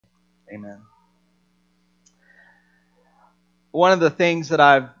Amen. One of the things that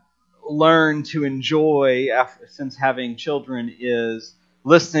I've learned to enjoy since having children is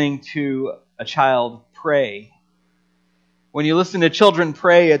listening to a child pray. When you listen to children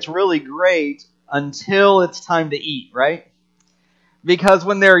pray, it's really great until it's time to eat, right? Because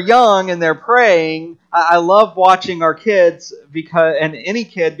when they're young and they're praying, I love watching our kids and any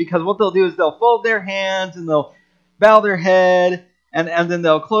kid, because what they'll do is they'll fold their hands and they'll bow their head and then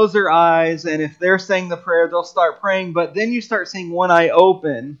they'll close their eyes, and if they're saying the prayer, they'll start praying, but then you start seeing one eye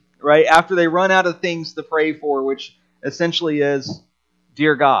open, right, after they run out of things to pray for, which essentially is,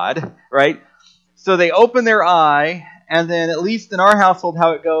 dear God, right? So they open their eye, and then at least in our household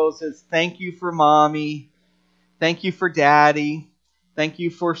how it goes is, thank you for mommy, thank you for daddy, thank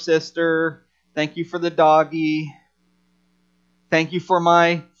you for sister, thank you for the doggy, thank you for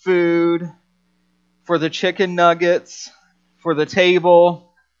my food, for the chicken nuggets, for the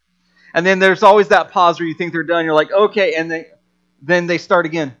table. And then there's always that pause where you think they're done. You're like, okay. And then they start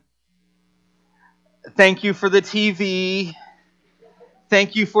again. Thank you for the TV.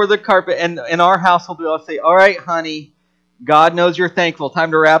 Thank you for the carpet. And in our household, we all say, all right, honey, God knows you're thankful. Time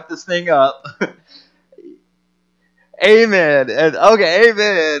to wrap this thing up. Amen. And okay,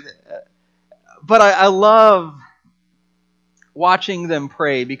 amen. But I love watching them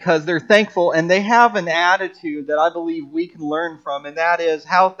pray because they're thankful and they have an attitude that I believe we can learn from, and that is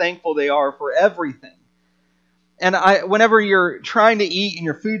how thankful they are for everything. And whenever you're trying to eat and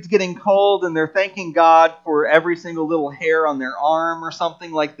your food's getting cold and they're thanking God for every single little hair on their arm or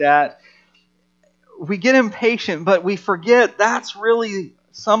something like that, we get impatient, but we forget that's really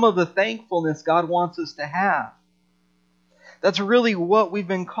some of the thankfulness God wants us to have. That's really what we've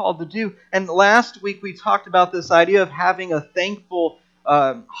been called to do. And last week we talked about this idea of having a thankful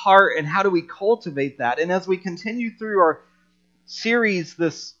heart and how do we cultivate that. And as we continue through our series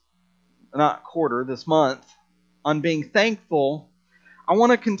this month on being thankful, I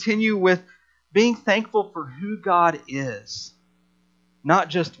want to continue with being thankful for who God is, not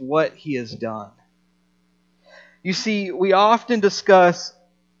just what He has done. You see, we often discuss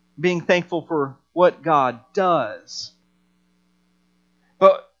being thankful for what God does.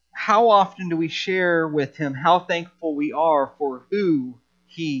 But how often do we share with Him how thankful we are for who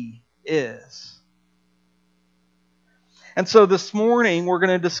He is? And so this morning we're going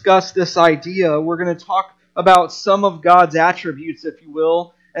to discuss this idea. We're going to talk about some of God's attributes, if you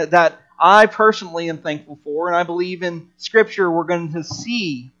will, that I personally am thankful for. And I believe in Scripture we're going to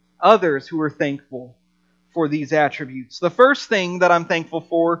see others who are thankful for these attributes. The first thing that I'm thankful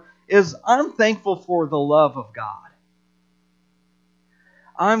for is I'm thankful for the love of God.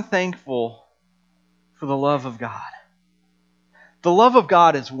 I'm thankful for the love of God. The love of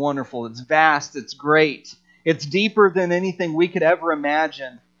God is wonderful. It's vast. It's great. It's deeper than anything we could ever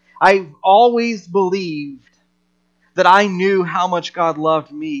imagine. I've always believed that I knew how much God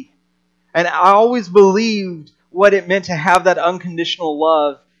loved me. And I always believed what it meant to have that unconditional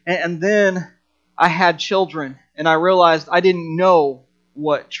love. And then I had children, and I realized I didn't know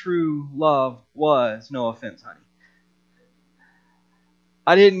what true love was. No offense, honey.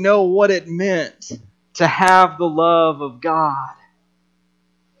 I didn't know what it meant to have the love of God.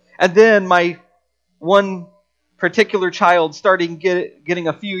 And then my one particular child started getting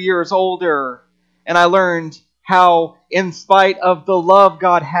a few years older, and I learned how, in spite of the love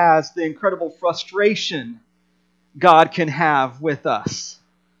God has, the incredible frustration God can have with us.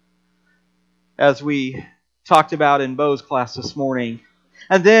 As we talked about in Bo's class this morning.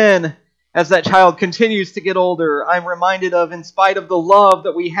 And then, as that child continues to get older, I'm reminded of, in spite of the love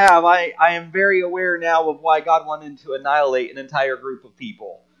that we have, I am very aware now of why God wanted to annihilate an entire group of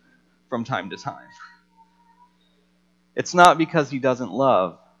people from time to time. It's not because He doesn't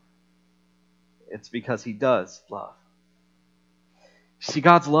love. It's because He does love. See,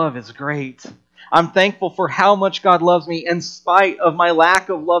 God's love is great. I'm thankful for how much God loves me in spite of my lack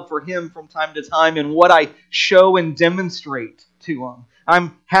of love for Him from time to time and what I show and demonstrate to Him.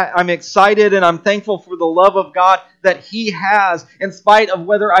 I'm excited and I'm thankful for the love of God that He has in spite of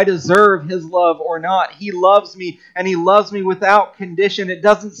whether I deserve His love or not. He loves me, and He loves me without condition. It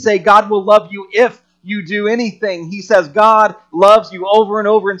doesn't say God will love you if you do anything. He says God loves you over and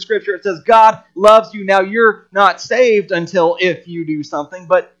over in Scripture. It says God loves you. Now, you're not saved until if you do something,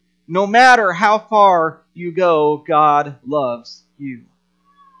 but no matter how far you go, God loves you.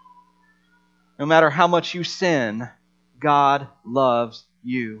 No matter how much you sin, God loves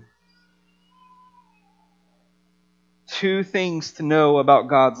you. Two things to know about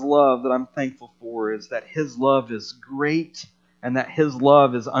God's love that I'm thankful for is that His love is great and that His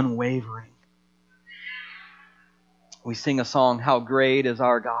love is unwavering. We sing a song, "How Great is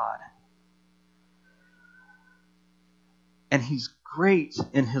Our God." and He's great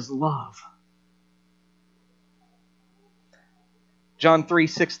in His love. John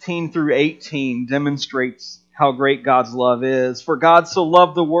 3:16 through 18 demonstrates how great God's love is. For God so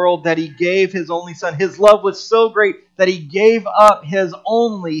loved the world that He gave His only Son. His love was so great that He gave up His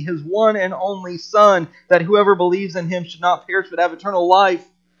one and only Son, that whoever believes in Him should not perish but have eternal life.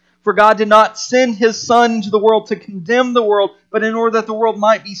 For God did not send His Son into the world to condemn the world, but in order that the world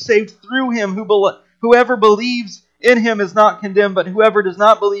might be saved through Him. Whoever believes in Him is not condemned, but whoever does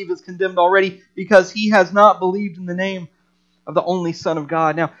not believe is condemned already, because he has not believed in the name of the only Son of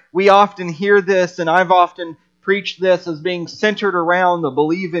God. Now, we often hear this, and I've often preached this as being centered around the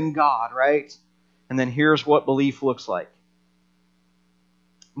believe in God, right? And then here's what belief looks like.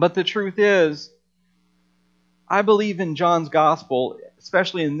 But the truth is, I believe in John's Gospel,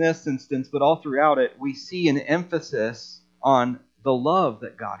 especially in this instance, but all throughout it, we see an emphasis on the love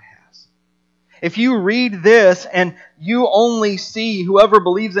that God has. If you read this and you only see whoever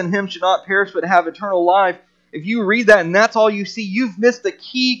believes in Him should not perish but have eternal life, if you read that and that's all you see, you've missed the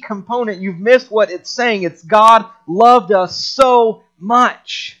key component. You've missed what it's saying. It's God loved us so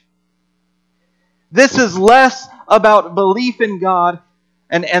much. This is less about belief in God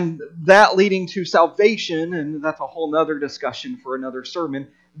and that leading to salvation, and that's a whole other discussion for another sermon.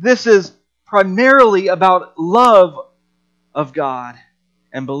 This is primarily about love of God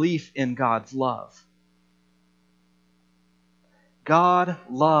and belief in God's love. God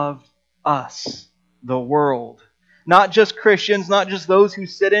loved us, the world. Not just Christians, not just those who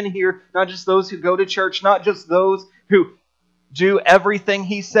sit in here, not just those who go to church, not just those who do everything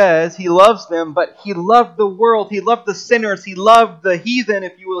He says. He loves them, but He loved the world. He loved the sinners. He loved the heathen,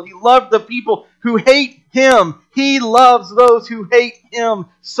 if you will. He loved the people who hate Him. He loves those who hate Him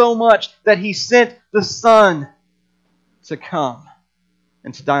so much that He sent the Son to come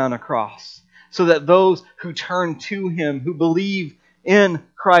and to die on a cross, so that those who turn to Him, who believe in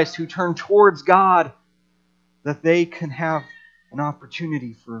Christ, who turn towards God, that they can have an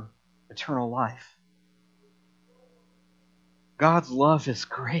opportunity for eternal life. God's love is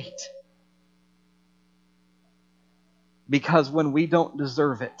great, because when we don't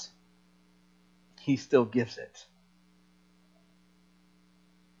deserve it, He still gives it.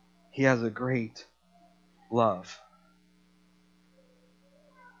 He has a great love.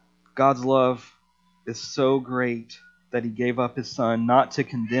 God's love is so great that He gave up His Son not to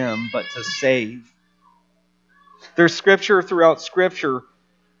condemn, but to save. There's scripture throughout Scripture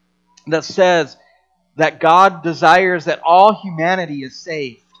that says that God desires that all humanity is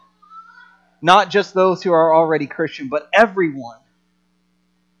saved. Not just those who are already Christian, but everyone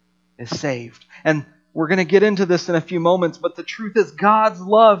is saved. And we're going to get into this in a few moments, but the truth is God's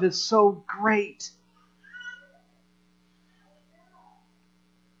love is so great.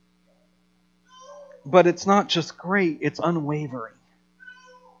 But it's not just great, it's unwavering.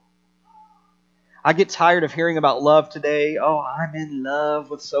 I get tired of hearing about love today. Oh, I'm in love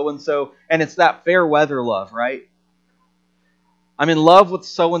with so-and-so. And it's that fair weather love, right? I'm in love with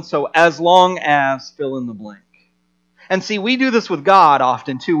so-and-so as long as fill in the blank. And see, we do this with God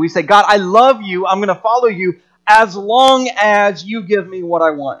often too. We say, God, I love you. I'm going to follow you as long as you give me what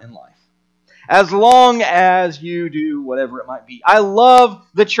I want in life. As long as you do whatever it might be. I love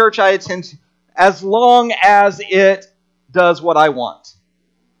the church I attend to as long as it does what I want.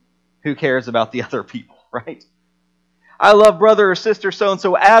 Who cares about the other people, right? I love brother or sister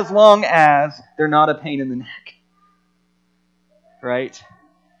so-and-so as long as they're not a pain in the neck. Right?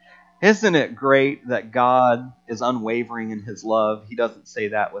 Isn't it great that God is unwavering in His love? He doesn't say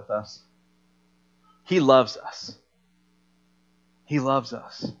that with us. He loves us. He loves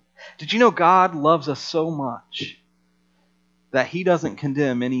us. Did you know God loves us so much that He doesn't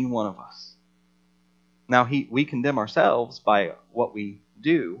condemn any one of us? Now, we condemn ourselves by what we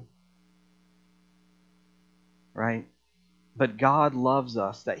do, right? But God loves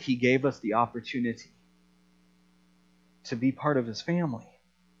us that He gave us the opportunity to be part of His family.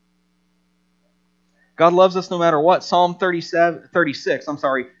 God loves us no matter what. Psalm 36,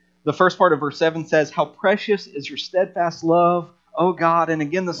 the first part of verse 7 says, "How precious is your steadfast love, O God." And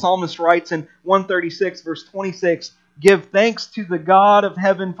again, the psalmist writes in 136, verse 26, "Give thanks to the God of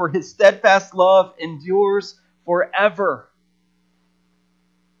heaven, for His steadfast love endures forever."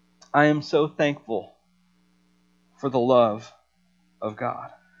 I am so thankful for the love of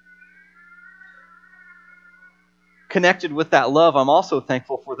God. Connected with that love, I'm also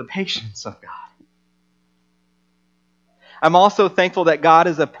thankful for the patience of God. I'm also thankful that God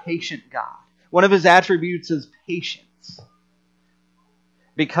is a patient God. One of His attributes is patience.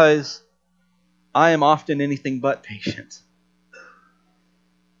 Because I am often anything but patient.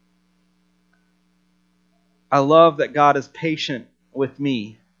 I love that God is patient with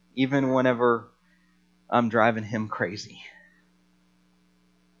me, even whenever I'm driving him crazy.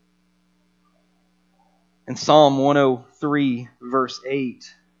 In Psalm 103, verse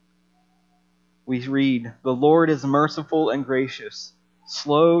 8, we read, "The Lord is merciful and gracious,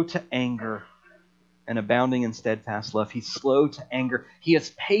 slow to anger, and abounding in steadfast love." He's slow to anger. He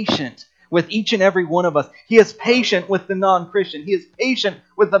is patient with each and every one of us. He is patient with the non-Christian. He is patient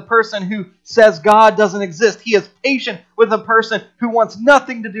with the person who says God doesn't exist. He is patient with the person who wants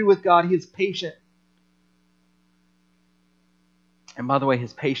nothing to do with God. He is patient. And by the way,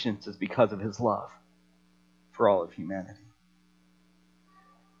 his patience is because of his love for all of humanity.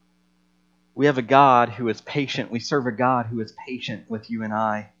 We have a God who is patient. We serve a God who is patient with you and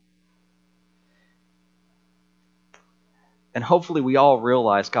I. And hopefully we all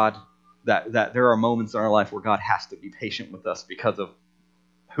realize that there are moments in our life where God has to be patient with us because of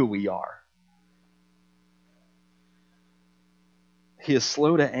who we are. He is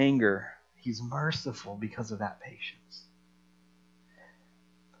slow to anger. He's merciful because of that patience.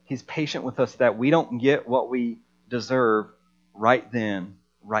 He's patient with us that we don't get what we deserve right then,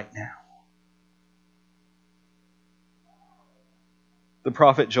 right now. The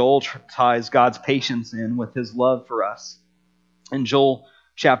prophet Joel ties God's patience in with his love for us. In Joel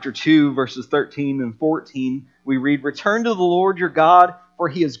chapter 2, verses 13 and 14, we read, "Return to the Lord your God, for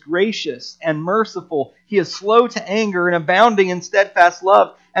he is gracious and merciful. He is slow to anger and abounding in steadfast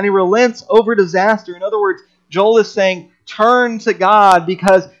love, and he relents over disaster." In other words, Joel is saying, turn to God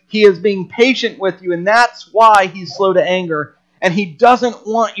because he is being patient with you, and that's why he's slow to anger. And he doesn't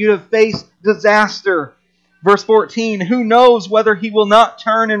want you to face disaster. Verse 14, "Who knows whether he will not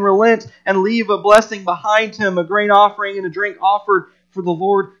turn and relent and leave a blessing behind him, a grain offering and a drink offered for the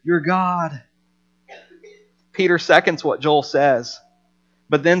Lord your God." Peter seconds what Joel says,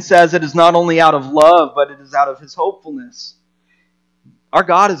 but then says it is not only out of love, but it is out of his hopefulness. Our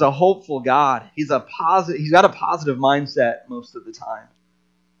God is a hopeful God. He's got a positive mindset most of the time,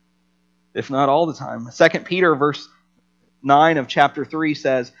 if not all the time. 2 Peter verse 9 of chapter 3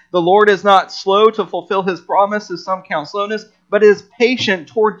 says, "The Lord is not slow to fulfill his promise, as some count slowness, but is patient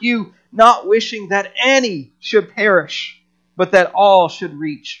toward you, not wishing that any should perish, but that all should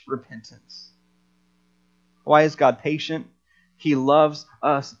reach repentance." Why is God patient? He loves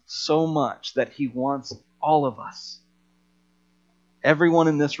us so much that he wants all of us, everyone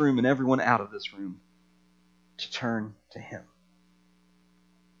in this room and everyone out of this room, to turn to him.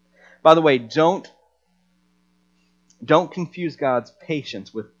 By the way, don't confuse God's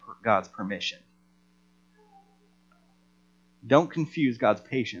patience with God's permission. Don't confuse God's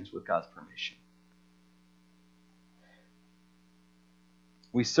patience with God's permission.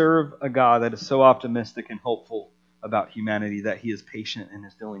 We serve a God that is so optimistic and hopeful about humanity that he is patient and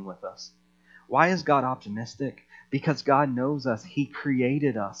is dealing with us. Why is God optimistic? Because God knows us. He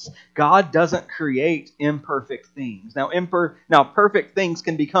created us. God doesn't create imperfect things. Now, perfect things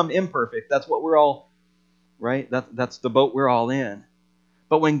can become imperfect. That's what we're all, right? That's the boat we're all in.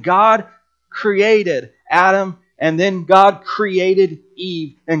 But when God created Adam, and then God created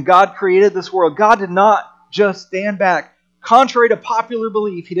Eve, and God created this world, God did not just stand back. Contrary to popular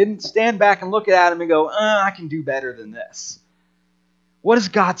belief, he didn't stand back and look at Adam and go, I can do better than this. What does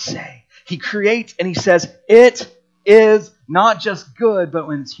God say? He creates and he says, it is not just good, but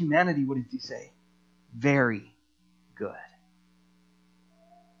when it's humanity, what does he say? Very good.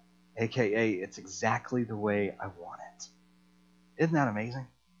 AKA, it's exactly the way I want it. Isn't that amazing?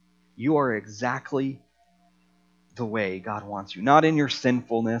 You are exactly the way God wants you. Not in your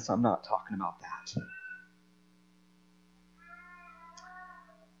sinfulness. I'm not talking about that.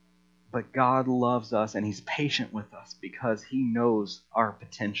 But God loves us and he's patient with us because he knows our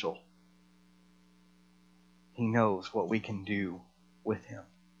potential. He knows what we can do with him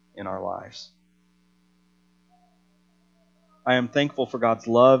in our lives. I am thankful for God's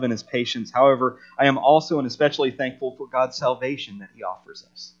love and his patience. However, I am also and especially thankful for God's salvation that he offers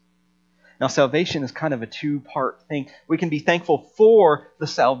us. Now, salvation is kind of a two-part thing. We can be thankful for the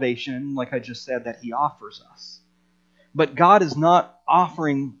salvation, like I just said, that he offers us. But God is not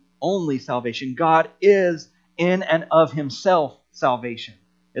offering only salvation. God is in and of himself salvation,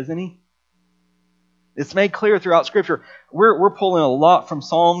 isn't he? It's made clear throughout Scripture. We're pulling a lot from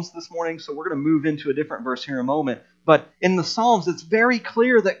Psalms this morning, so we're going to move into a different verse here in a moment. But in the Psalms, it's very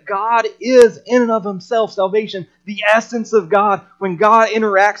clear that God is in and of himself salvation, the essence of God. When God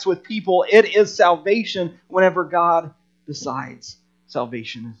interacts with people, it is salvation whenever God decides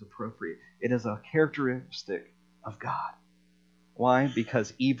salvation is appropriate. It is a characteristic of God. Why?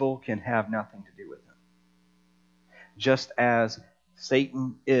 Because evil can have nothing to do with him. Just as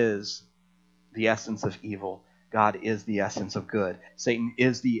Satan is the essence of evil. God is the essence of good. Satan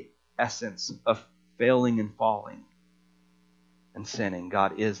is the essence of failing and falling and sinning.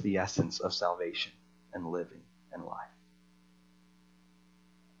 God is the essence of salvation and living and life.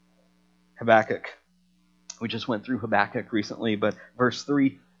 Habakkuk. We just went through Habakkuk recently, but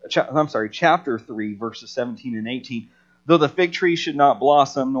chapter 3, verses 17 and 18. Though the fig tree should not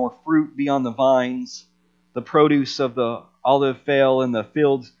blossom, nor fruit be on the vines, the produce of the olive fail, and the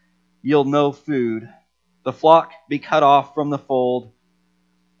fields yield no food, the flock be cut off from the fold,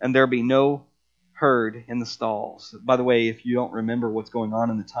 and there be no herd in the stalls. By the way, if you don't remember what's going on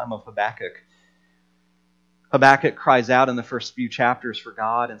in the time of Habakkuk, Habakkuk cries out in the first few chapters for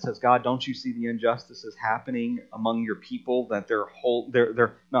God and says, God, don't you see the injustices happening among your people, that they're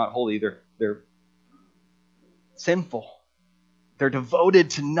not holy, they're sinful. They're devoted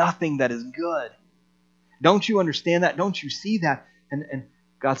to nothing that is good. Don't you understand that? Don't you see that? And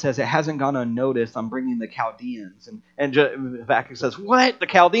God says, it hasn't gone unnoticed. I'm bringing the Chaldeans. And Habakkuk says, what? The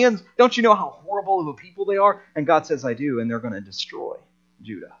Chaldeans? Don't you know how horrible of a people they are? And God says, I do. And they're going to destroy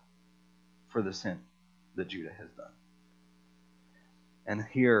Judah for the sin that Judah has done. And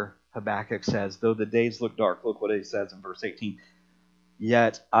here Habakkuk says, though the days look dark, look what he says in verse 18.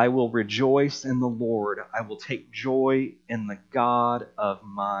 Yet I will rejoice in the Lord. I will take joy in the God of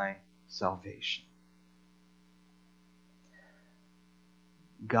my salvation.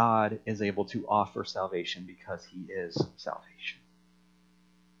 God is able to offer salvation because He is salvation.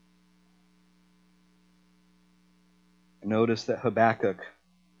 Notice that Habakkuk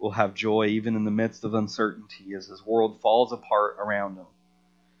will have joy even in the midst of uncertainty as his world falls apart around him,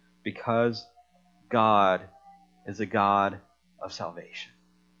 because God is a God of salvation.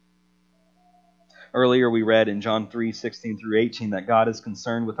 Earlier we read in John 3:16 through 18 that God is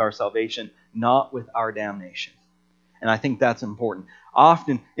concerned with our salvation, not with our damnation. And I think that's important.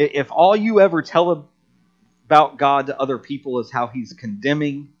 Often, if all you ever tell about God to other people is how He's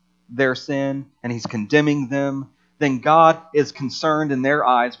condemning their sin and He's condemning them, then God is concerned in their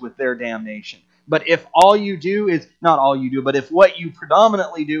eyes with their damnation. But if all you do is, not all you do, but if what you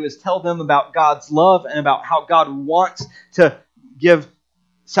predominantly do is tell them about God's love and about how God wants to give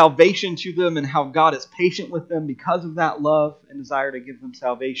salvation to them and how God is patient with them because of that love and desire to give them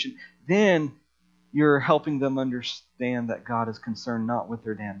salvation, then you're helping them understand that God is concerned not with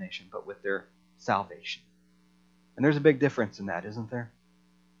their damnation, but with their salvation. And there's a big difference in that, isn't there?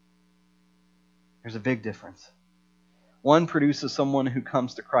 There's a big difference. One produces someone who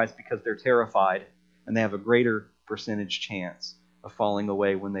comes to Christ because they're terrified and they have a greater percentage chance of falling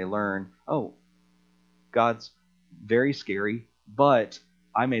away when they learn, oh, God's very scary, but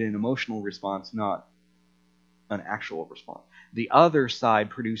I made an emotional response, not an actual response. The other side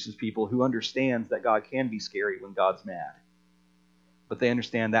produces people who understands that God can be scary when God's mad. But they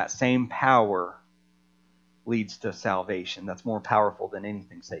understand that same power leads to salvation. That's more powerful than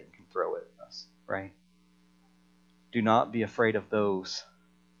anything Satan can throw at us, right? Do not be afraid of those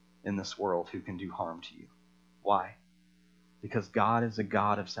in this world who can do harm to you. Why? Because God is a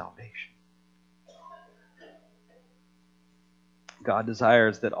God of salvation. God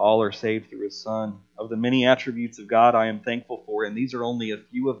desires that all are saved through His Son. Of the many attributes of God I am thankful for, and these are only a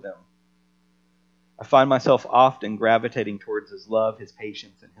few of them. I find myself often gravitating towards His love, His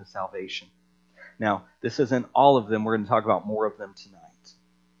patience, and His salvation. Now, this isn't all of them. We're going to talk about more of them tonight.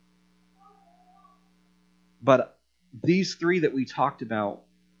 But these three that we talked about,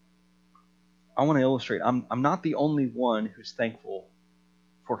 I want to illustrate. I'm not the only one who's thankful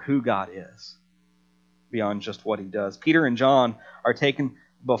for who God is, beyond just what He does. Peter and John are taken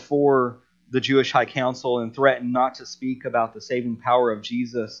before the Jewish High Council and threatened not to speak about the saving power of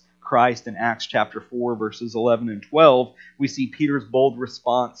Jesus Christ in Acts chapter 4, verses 11 and 12. We see Peter's bold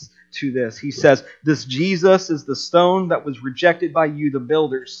response to this. He says, "This Jesus is the stone that was rejected by you, the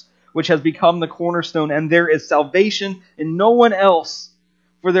builders, which has become the cornerstone, and there is salvation in no one else,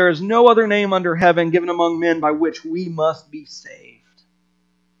 for there is no other name under heaven given among men by which we must be saved."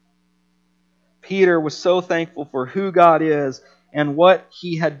 Peter was so thankful for who God is and what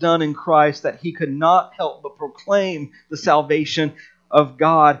He had done in Christ that he could not help but proclaim the salvation of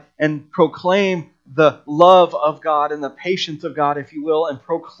God and proclaim the love of God and the patience of God, if you will, and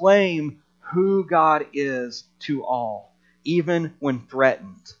proclaim who God is to all, even when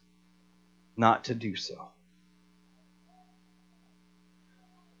threatened not to do so.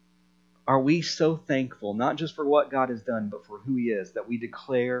 Are we so thankful, not just for what God has done, but for who He is, that we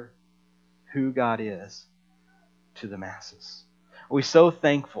declare who God is to the masses? Are we so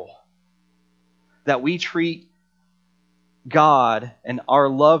thankful that we treat God and our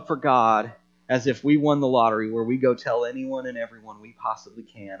love for God as if we won the lottery, where we go tell anyone and everyone we possibly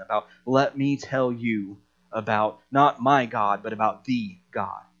can about, let me tell you about not my God, but about the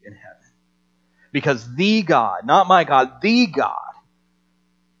God in heaven. Because the God, not my God, the God,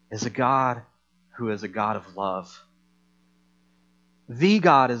 is a God who is a God of love. The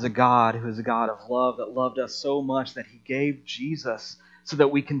God is a God who is a God of love, that loved us so much that He gave Jesus so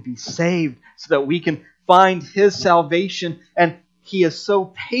that we can be saved, so that we can find His salvation. And He is so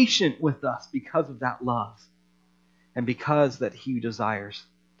patient with us because of that love. And because that He desires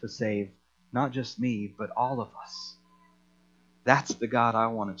to save not just me, but all of us. That's the God I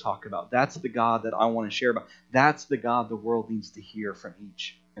want to talk about. That's the God that I want to share about. That's the God the world needs to hear from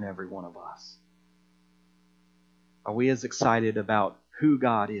each and every one of us. Are we as excited about who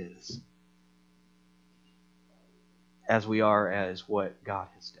God is as we are as what God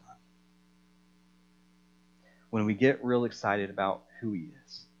has done? When we get real excited about who He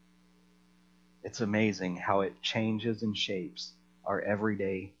is, it's amazing how it changes and shapes our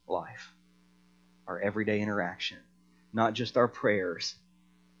everyday life, our everyday interaction, not just our prayers,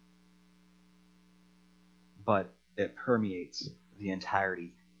 but it permeates the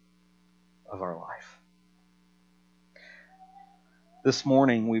entirety of our life. This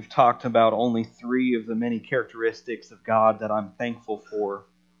morning, we've talked about only 3 of the many characteristics of God that I'm thankful for.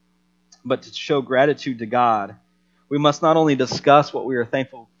 But to show gratitude to God, we must not only discuss what we are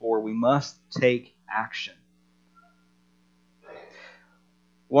thankful for, we must take action.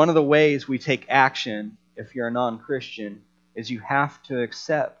 One of the ways we take action, if you're a non-Christian, is you have to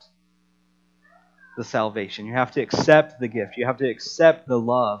accept the salvation. You have to accept the gift. You have to accept the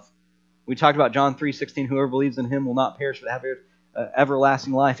love. We talked about John 3:16, whoever believes in Him will not perish but have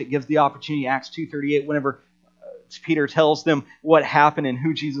everlasting life. It gives the opportunity, Acts 2:38, whenever Peter tells them what happened and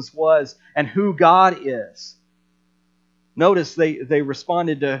who Jesus was and who God is. Notice they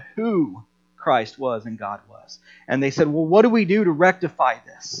responded to who Christ was and God was. And they said, well, what do we do to rectify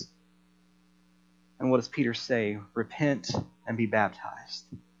this? And what does Peter say? Repent and be baptized,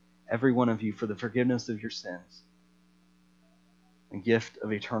 every one of you, for the forgiveness of your sins, a gift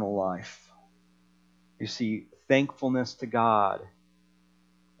of eternal life. You see, thankfulness to God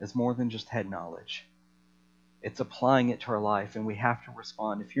is more than just head knowledge. It's applying it to our life, and we have to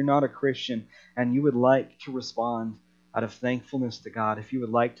respond. If you're not a Christian and you would like to respond out of thankfulness to God, if you would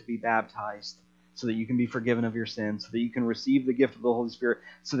like to be baptized so that you can be forgiven of your sins, so that you can receive the gift of the Holy Spirit,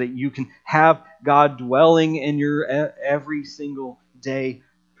 so that you can have God dwelling in your every single day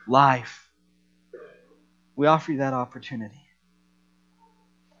life, we offer you that opportunity.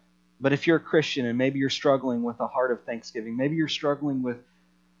 But if you're a Christian and maybe you're struggling with a heart of thanksgiving, maybe you're struggling with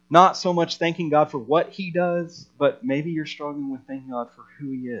not so much thanking God for what He does, but maybe you're struggling with thanking God for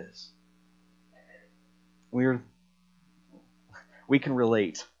who He is. We can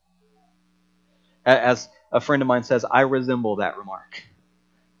relate. As a friend of mine says, I resemble that remark.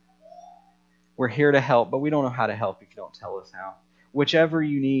 We're here to help, but we don't know how to help if you don't tell us how. Whichever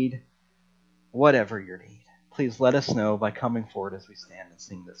you need, whatever your need, please let us know by coming forward as we stand and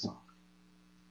sing this song.